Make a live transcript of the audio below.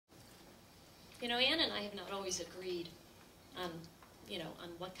You know, Ann and I have not always agreed on, you know, on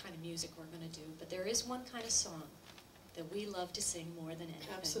what kind of music we're going to do, but there is one kind of song that we love to sing more than anything.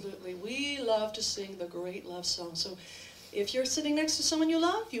 Absolutely. We love to sing the great love song. So if you're sitting next to someone you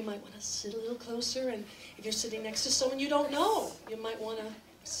love, you might want to sit a little closer. And if you're sitting next to someone you don't know, you might want to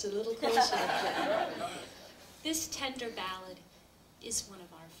sit a little closer. This tender ballad is one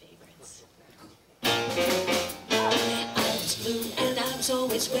of our favorites. I was blue and I was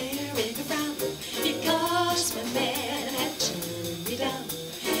always wearing a brown because my man had turned me down.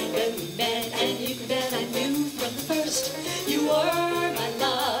 When we met, and you can bet I knew from the first you were my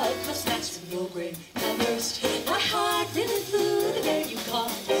love, 'cause that's when your gray burst. My heart really flew the day you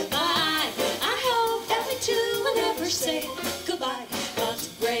caught my eye. I hope that we two will never say goodbye, 'cause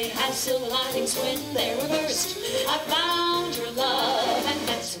the gray has silver linings when they're reversed. I found your love, and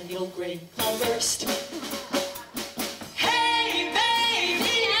that's when your gray burst.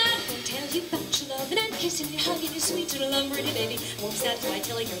 And kissing you, hugging you, sweet little umbrella baby. Won't satisfy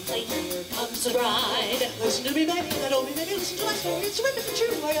till I hear play. Here comes the bride. Listen to me, baby. Not only maybe listen to my story. It's terrific for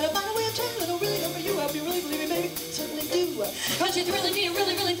true. I gotta find a way of telling. I don't really know for you. I hope you really believe me, baby. Certainly do. 'Cause you're thrilling me,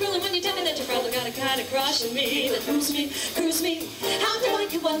 really, really thrilling when you tell me that you probably got a kind of crush on me that moves me, grooves me. How do I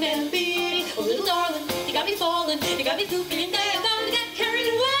can one man be? Oh, little darling, you got me falling, you got me pooping, and I'm gonna get carried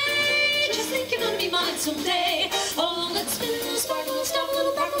away. Just think you're gonna be mine someday. Oh, let's spin a little sparkle, stop a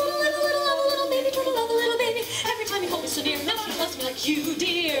little sparkle, a little baby, turtle, love a little baby. Every time you hold me so near, nobody loves me like you,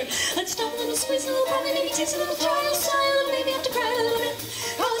 dear. Let's stop a little, squeeze a little, probably maybe taste a little, try a sigh a little, maybe have to cry a little bit.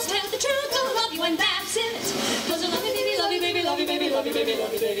 Oh, let's tell the truth, I love you, and that's it. 'Cause I love you, baby, love you, baby, love you, baby, love you, baby,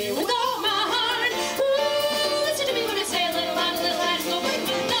 love you, baby, with all my heart. Ooh, listen to me when I say a little line, and go break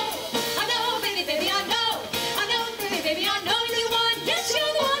my know. I know, baby, baby, I know, baby, baby, I know you want. Yes,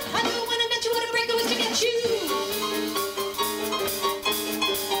 you're the one. I knew when I met you, what a break it was to get you.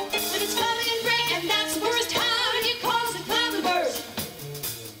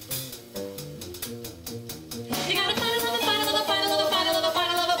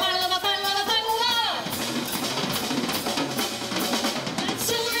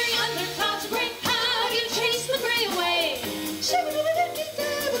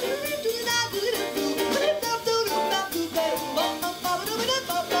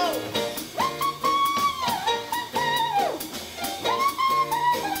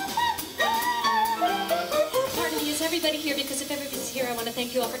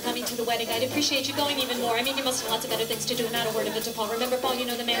 Thank you all for coming to the wedding. I'd appreciate you going even more. I mean, you must have lots of better things to do, and not a word of it to Paul. Remember, Paul, you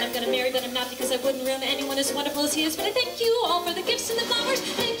know the man I'm going to marry, but I'm not because I wouldn't ruin anyone as wonderful as he is. But I thank you all for the gifts and the flowers.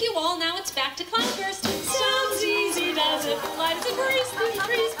 Thank you all. Now it's back to Cloudburst. Sounds easy, does it? Light as a breeze through the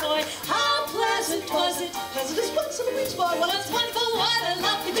trees, boy. How pleasant was it? Pleasant as once in a week's boy. Well, it's wonderful what I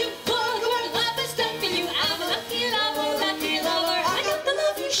love to do. Look what love has done for you. I'm a lucky lover, lucky lover. I got the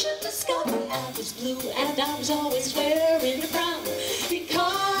love you should discover. I was blue and I was always wearing a brown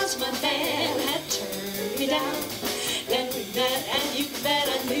because my man had turned me down. Then we met, and you bet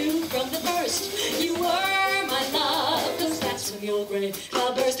I knew from the first you were my love, 'cause that's when your gray